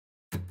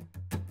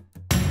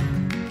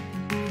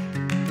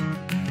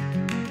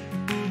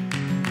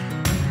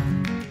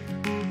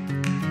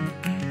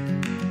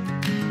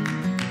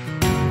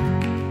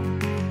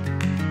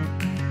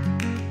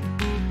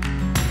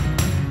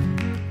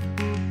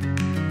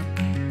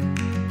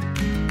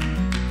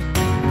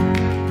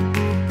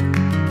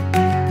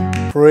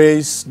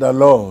Praise the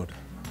Lord.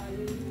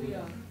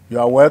 Hallelujah. You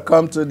are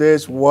welcome to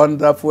this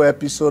wonderful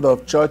episode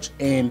of Church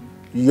in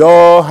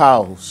Your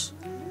House.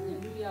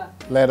 Hallelujah.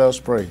 Let us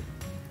pray.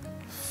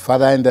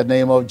 Father, in the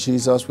name of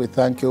Jesus, we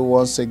thank you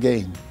once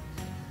again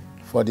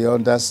for the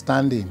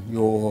understanding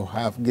you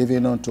have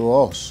given unto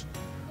us,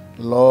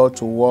 Lord,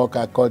 to walk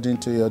according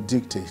to your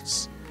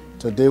dictates.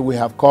 Today we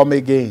have come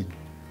again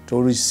to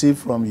receive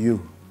from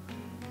you.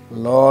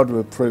 Lord,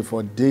 we pray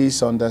for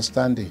this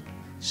understanding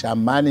shall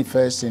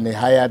manifest in a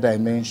higher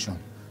dimension.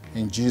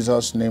 In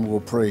Jesus' name we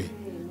pray.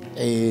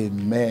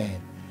 Amen.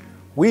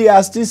 We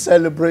are still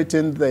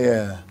celebrating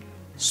the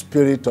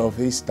spirit of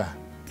Easter.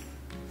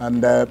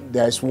 And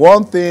there's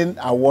one thing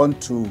I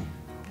want to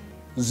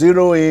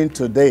zero in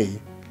today.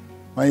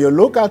 When you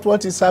look at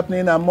what is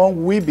happening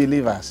among we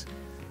believers,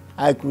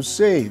 I could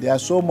say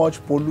there's so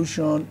much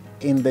pollution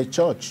in the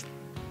church.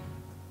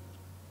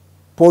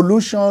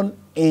 Pollution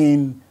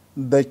in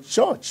the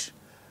church.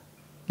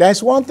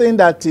 There's one thing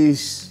that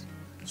is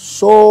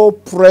so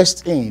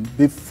pressed in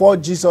before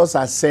Jesus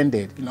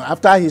ascended,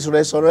 after his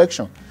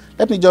resurrection.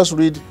 Let me just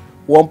read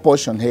one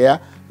portion here.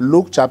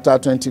 Luke chapter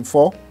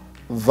 24,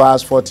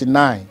 verse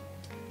 49.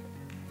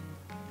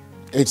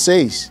 It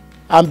says,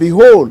 "And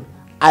behold,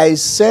 I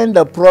send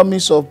the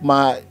promise of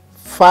my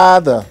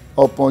Father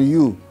upon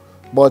you,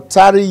 but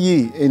tarry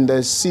ye in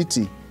the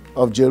city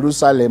of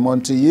Jerusalem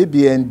until ye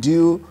be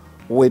endued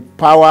with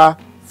power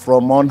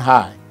from on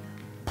high."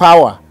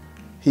 Power.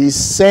 He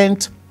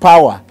sent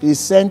power. He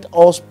sent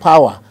us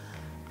power.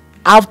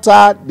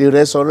 After the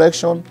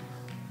resurrection,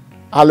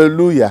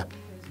 hallelujah,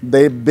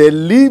 the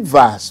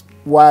believers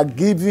were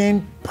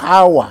given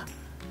power.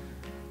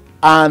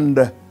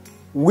 And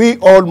we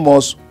all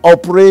must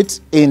operate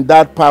in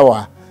that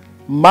power.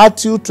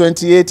 Matthew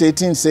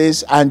 28:18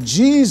 says, "And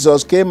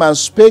Jesus came and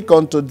spake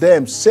unto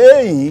them,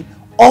 saying,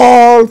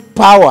 All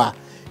power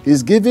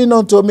is given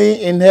unto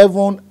me in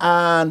heaven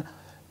and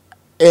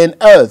in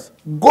earth.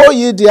 Go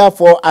ye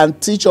therefore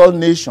and teach all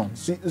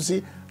nations." You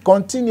see,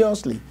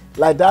 continuously,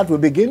 like that, we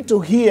begin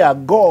to hear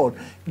God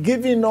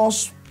giving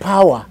us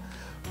power.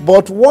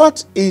 But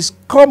what is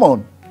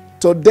common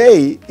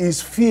today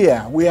is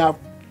fear. We have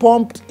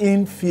pumped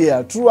in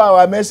fear through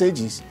our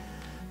messages.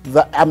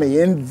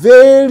 In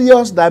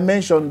various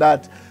dimensions,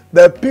 that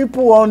the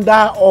people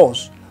under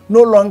us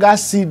no longer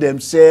see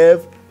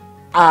themselves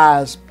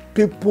as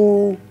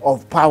people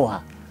of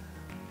power.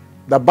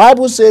 The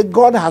Bible says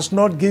God has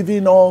not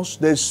given us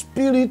the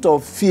spirit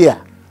of fear,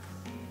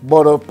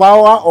 but of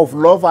power, of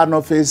love, and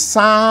of a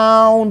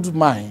sound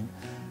mind.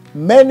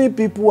 Many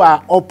people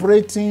are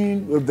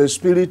operating with the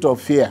spirit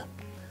of fear,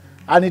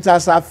 and it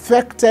has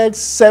affected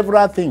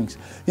several things.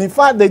 In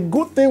fact, the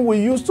good thing we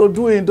used to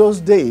do in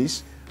those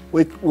days,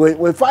 we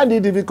find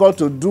it difficult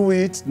to do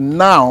it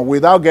now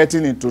without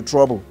getting into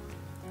trouble.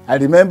 I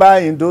remember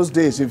in those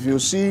days, if you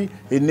see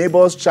a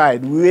neighbor's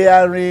child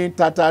wearing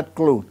tattered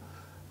clothes,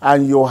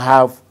 and you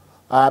have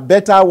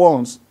better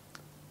ones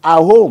at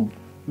home,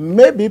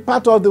 maybe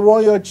part of the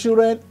one your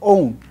children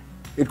own.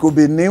 It could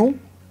be new,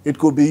 it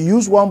could be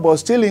used one, but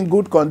still in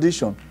good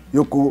condition.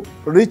 You could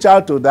reach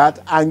out to that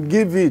and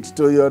give it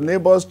to your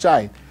neighbor's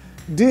child.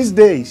 These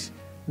days,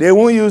 they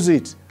won't use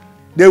it.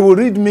 They will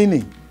read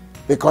meaning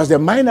because the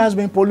mind has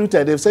been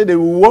polluted. They say they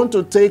will want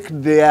to take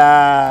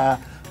their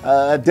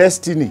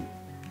destiny.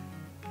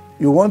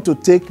 You want to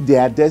take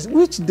their destiny.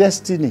 Which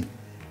destiny?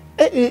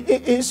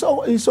 It's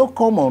so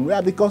common,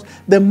 right? Because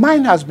the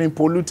mind has been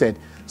polluted.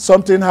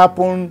 Something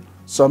happened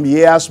some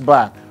years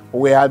back.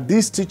 We had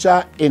this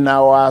teacher in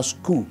our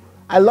school.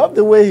 I love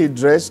the way he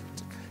dressed.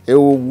 He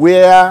would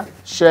wear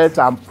shirt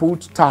and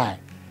put tie.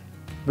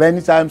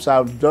 Many times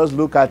I'll just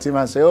look at him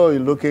and say, "Oh, you're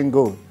looking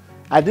good."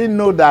 I didn't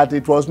know that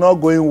it was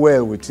not going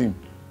well with him.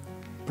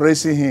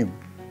 Praising him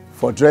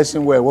for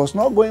dressing well was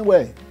not going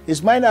well.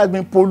 His mind has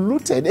been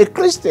polluted. A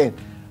Christian,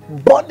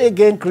 born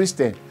again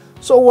Christian.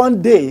 So one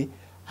day,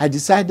 I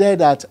decided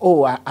that,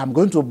 I'm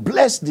going to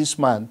bless this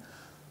man.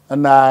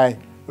 And I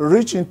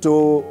reached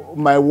into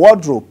my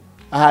wardrobe.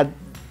 I had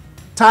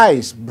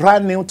ties,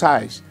 brand new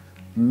ties,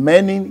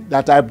 many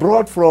that I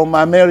brought from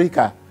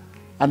America.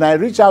 And I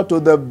reached out to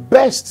the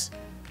best,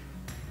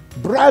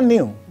 brand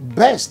new,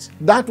 best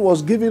that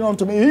was given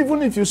unto me.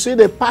 Even if you see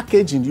the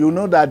packaging, you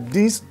know that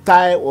this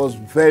tie was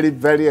very,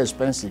 very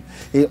expensive.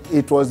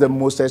 It was the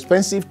most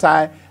expensive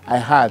tie I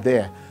had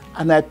there.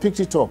 And I picked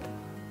it up.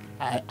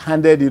 I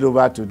handed it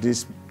over to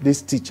this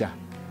teacher,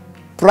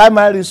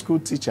 primary school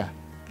teacher.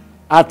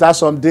 After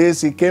some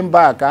days, he came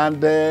back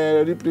and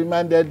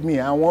reprimanded me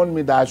and warned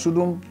me that I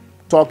shouldn't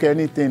talk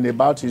anything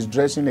about his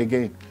dressing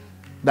again.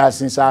 That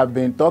since I've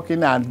been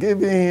talking and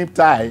giving him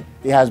tie,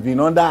 he has been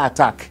under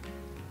attack.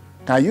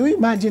 Can you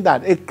imagine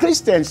that? A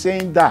Christian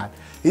saying that.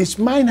 His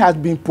mind has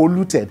been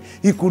polluted.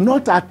 He could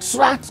not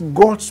attract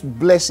God's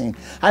blessing.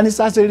 And it's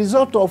as a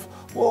result of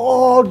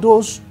all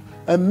those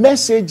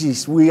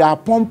messages we are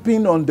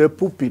pumping on the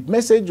pulpit,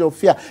 message of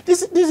fear.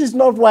 This is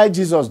not why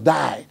Jesus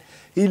died.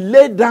 He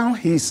laid down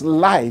his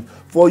life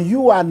for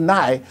you and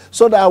I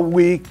so that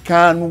we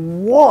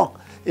can walk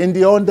in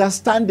the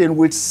understanding,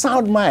 with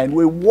sound mind.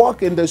 We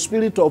walk in the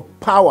spirit of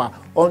power,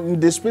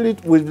 with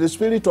the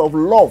spirit of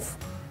love.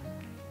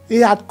 He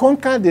had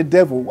conquered the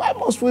devil. Why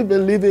must we be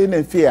living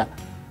in fear?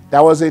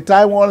 There was a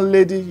time one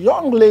lady,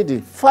 young lady,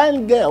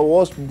 fine girl,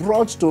 was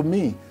brought to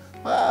me.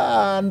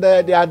 And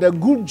they had a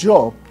good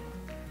job.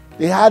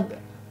 They had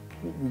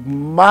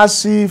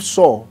massive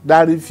sore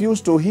that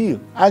refused to heal.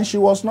 And she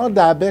was not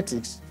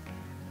diabetic.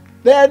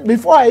 Then,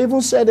 before I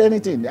even said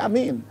anything,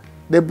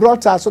 they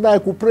brought her so that I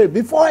could pray.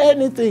 Before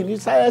anything, he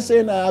started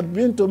saying, I've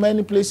been to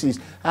many places,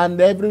 and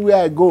everywhere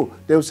I go,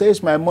 they'll say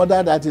it's my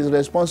mother that is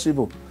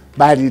responsible.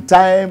 By the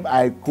time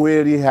I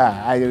query her,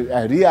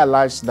 I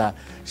realized that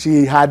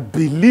she had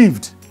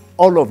believed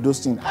all of those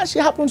things. And she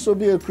happens to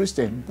be a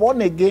Christian,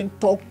 born again,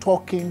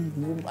 talking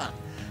woman.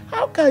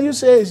 How can you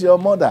say it's your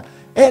mother?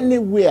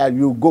 Anywhere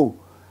you go.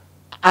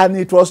 And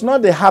it was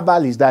not the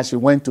herbalist that she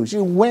went to. She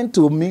went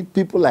to meet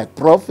people like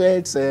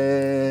prophets,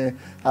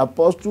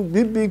 apostles,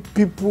 big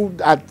people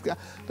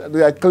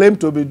that claim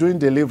to be doing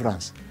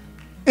deliverance.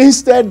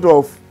 Instead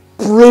of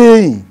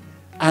praying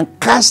and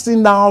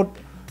casting out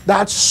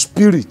that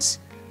spirit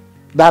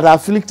that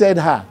afflicted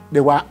her,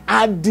 they were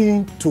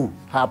adding to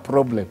her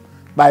problem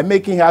by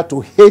making her to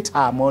hate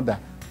her mother.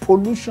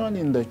 Pollution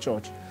in the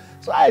church.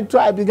 So I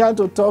began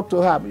to talk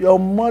to her. Your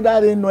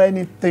mother didn't know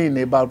anything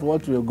about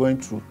what we were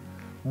going through.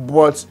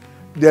 But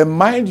the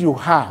mind you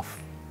have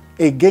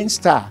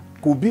against her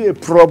could be a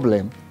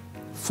problem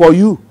for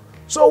you.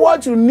 So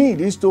what you need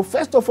is to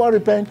first of all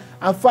repent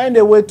and find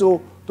a way to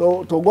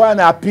go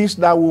and appease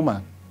that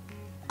woman.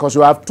 Because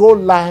you have told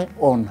lie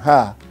on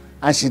her.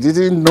 And she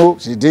didn't know,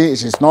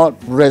 she's not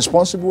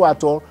responsible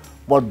at all.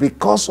 But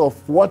because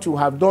of what you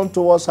have done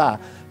towards her,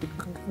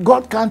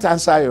 God can't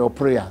answer your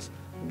prayers.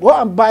 Go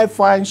and buy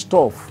fine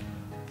stuff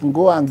and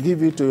go and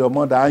give it to your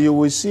mother and you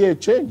will see a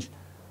change.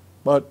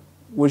 But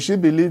will she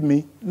believe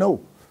me?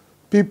 No.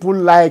 People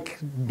like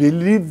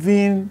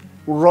believing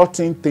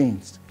rotten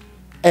things.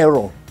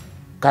 Error.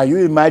 Can you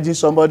imagine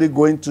somebody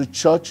going to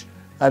church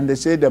and they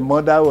say the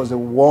mother was the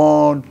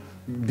one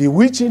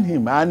bewitching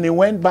him and he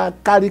went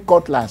back, carried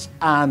cutlass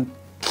and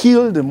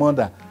killed the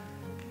mother?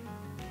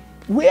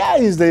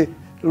 Where is the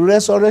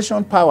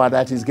resurrection power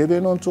that is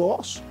given unto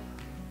us?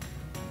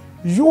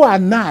 You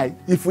and I,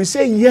 if we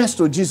say yes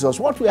to Jesus,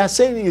 what we are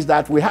saying is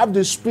that we have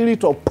the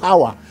spirit of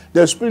power,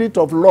 the spirit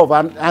of love,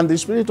 and the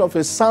spirit of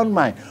a sound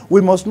mind. We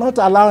must not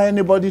allow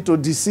anybody to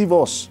deceive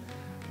us.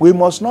 We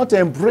must not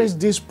embrace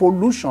this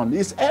pollution.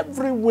 It's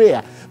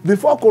everywhere.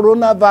 Before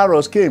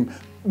coronavirus came,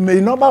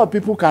 a number of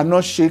people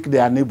cannot shake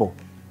their neighbor.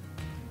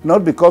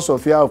 Not because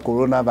of fear of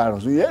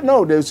coronavirus.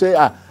 No, they say,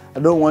 I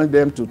don't want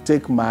them to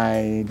take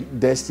my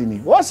destiny.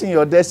 What's in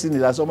your destiny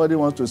that somebody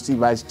wants to see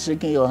by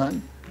shaking your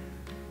hand?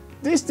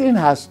 This thing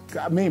has,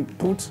 I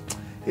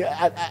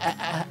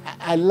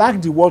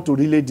lack the word to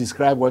really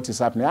describe what is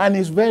happening. And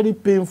it's very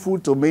painful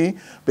to me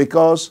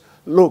because,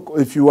 look,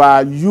 if you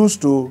are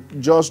used to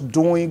just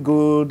doing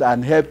good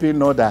and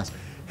helping others,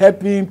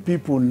 helping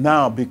people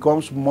now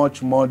becomes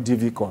much more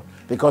difficult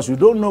because you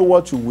don't know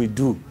what you will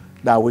do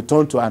that will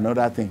turn to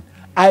another thing.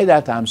 I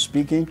that I'm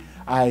speaking,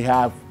 I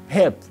have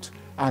helped,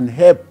 and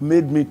help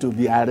made me to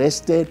be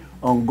arrested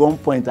on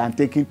gunpoint and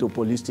taken to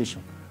police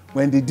station.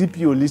 When the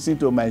DPO listened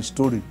to my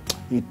story,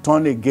 he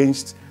turned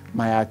against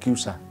my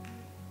accuser.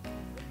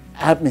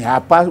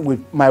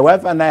 My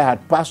wife and I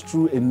had passed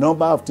through a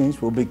number of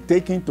things. We'll be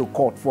taken to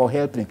court for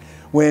helping.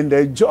 When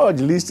the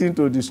judge listened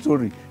to the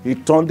story, he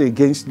turned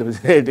against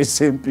the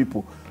same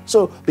people.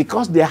 So,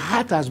 because their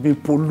heart has been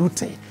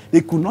polluted,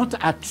 they could not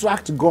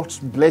attract God's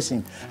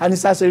blessing. And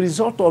it's as a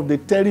result of the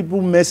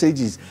terrible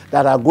messages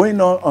that are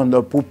going on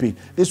the pulpit.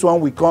 This one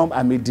will come,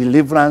 I'm a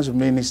deliverance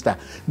minister.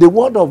 The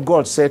word of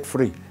God set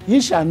free. Ye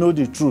shall know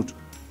the truth.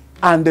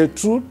 And the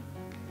truth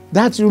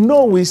that you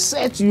know will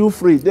set you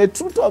free. The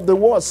truth of the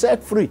word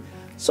set free.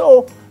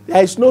 So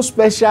there is no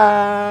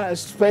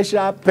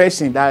special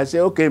person that will say,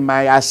 okay,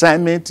 my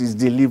assignment is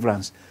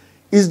deliverance.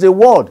 It's the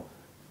word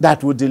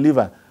that will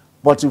deliver.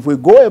 But if we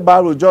go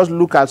about, we just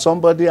look at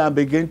somebody and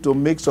begin to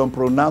make some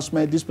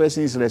pronouncement, this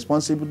person is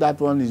responsible, that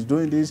one is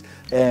doing this,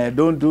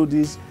 don't do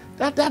this.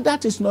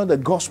 That is not the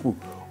gospel.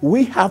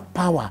 We have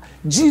power.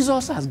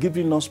 Jesus has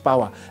given us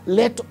power.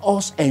 Let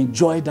us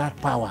enjoy that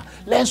power.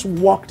 Let's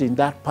walk in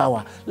that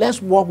power. Let's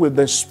walk with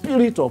the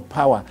spirit of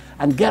power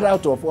and get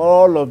out of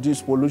all of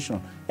this pollution.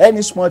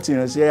 Any small thing,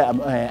 you say,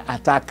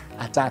 attack.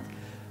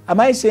 Am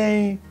I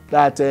saying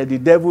that the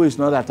devil is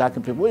not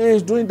attacking people? He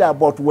is doing that,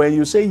 but when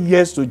you say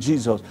yes to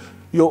Jesus,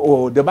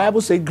 the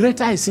Bible says,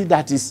 greater is he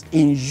that is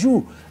in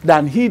you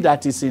than he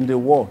that is in the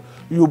world.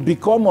 You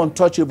become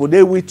untouchable.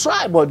 They will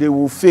try, but they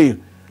will fail.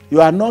 You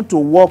are not to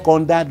walk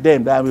under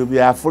them that will be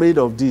afraid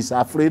of this,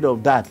 afraid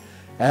of that.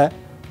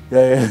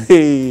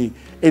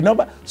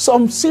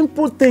 Some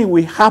simple thing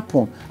will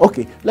happen.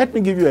 Okay, let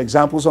me give you an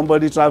example.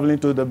 Somebody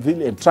traveled to the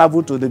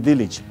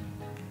village.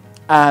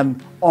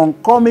 And on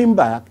coming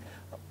back,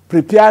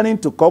 preparing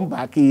to come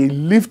back, he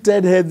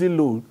lifted heavy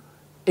load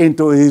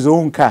into his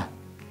own car.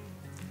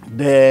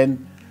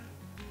 Then,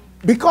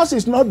 because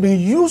he's not been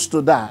used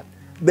to that,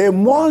 they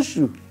must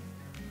you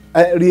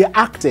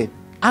reacted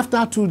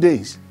after 2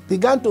 days,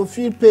 began to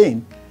feel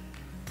pain,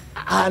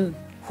 and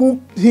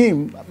hooked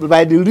him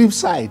by the rib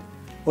side,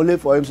 only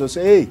for him to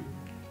say, hey,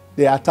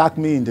 they attacked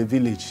me in the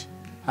village.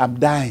 I'm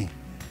dying.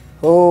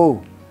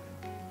 Oh,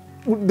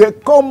 the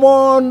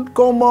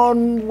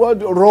common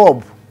word,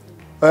 rob,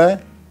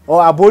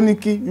 or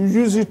aboniki,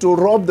 you use it to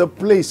rob the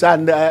place,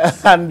 and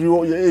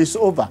it's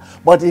over.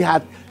 But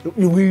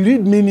you will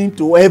read meaning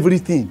to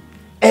everything.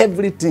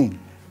 Everything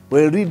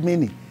will read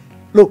meaning.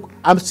 Look,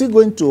 I'm still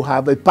going to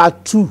have a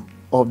part 2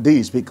 of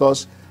this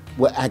because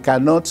I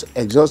cannot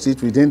exhaust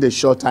it within the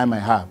short time I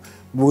have.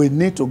 We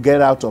need to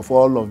get out of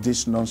all of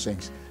this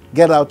nonsense.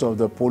 Get out of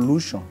the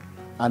pollution.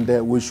 And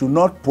we should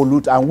not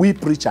pollute. And we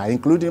preacher,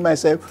 including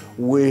myself,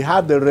 we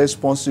have the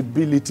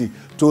responsibility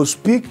to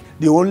speak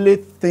the only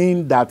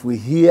thing that we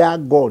hear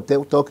God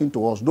talking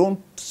to us. Don't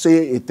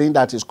say a thing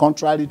that is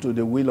contrary to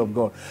the will of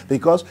God.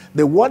 Because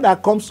the word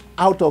that comes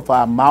out of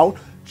our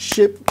mouth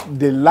shape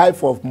the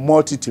life of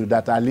multitude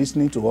that are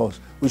listening to us.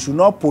 We should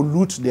not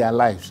pollute their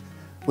lives.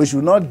 We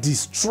should not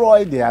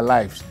destroy their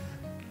lives.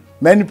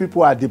 Many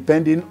people are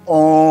depending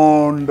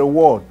on the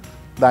word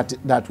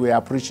that we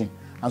are preaching.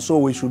 And so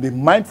we should be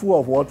mindful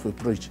of what we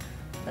preach.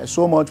 There's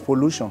so much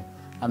pollution.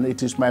 And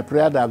it is my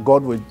prayer that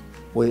God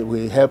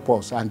will help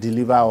us and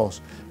deliver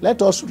us.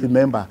 Let us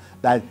remember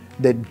that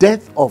the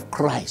death of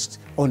Christ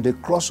on the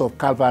cross of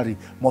Calvary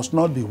must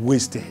not be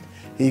wasted.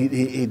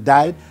 He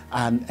died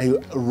and he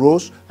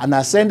rose and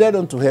ascended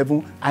unto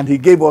heaven, and he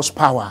gave us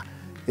power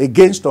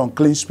against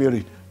unclean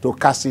spirit to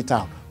cast it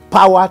out.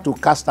 Power to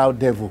cast out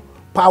devil.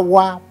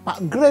 Power,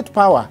 great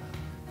power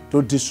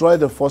to destroy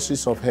the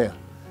forces of hell.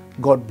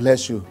 God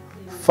bless you.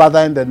 Father,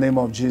 in the name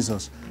of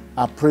Jesus,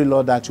 I pray,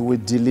 Lord, that you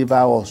will deliver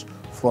us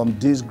from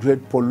this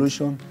great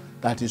pollution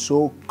that is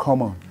so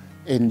common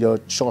in your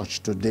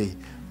church today.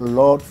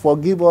 Lord,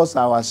 forgive us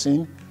our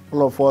sin,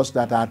 all of us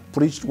that have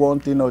preached one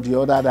thing or the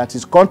other that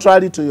is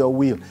contrary to your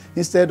will.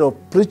 Instead of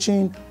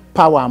preaching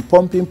power and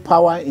pumping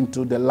power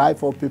into the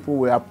life of people,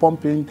 we are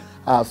pumping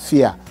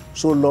fear.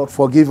 So, Lord,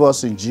 forgive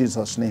us in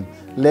Jesus' name.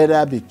 Let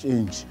there be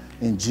change.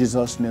 In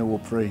Jesus' name we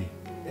pray.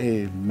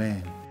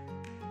 Amen.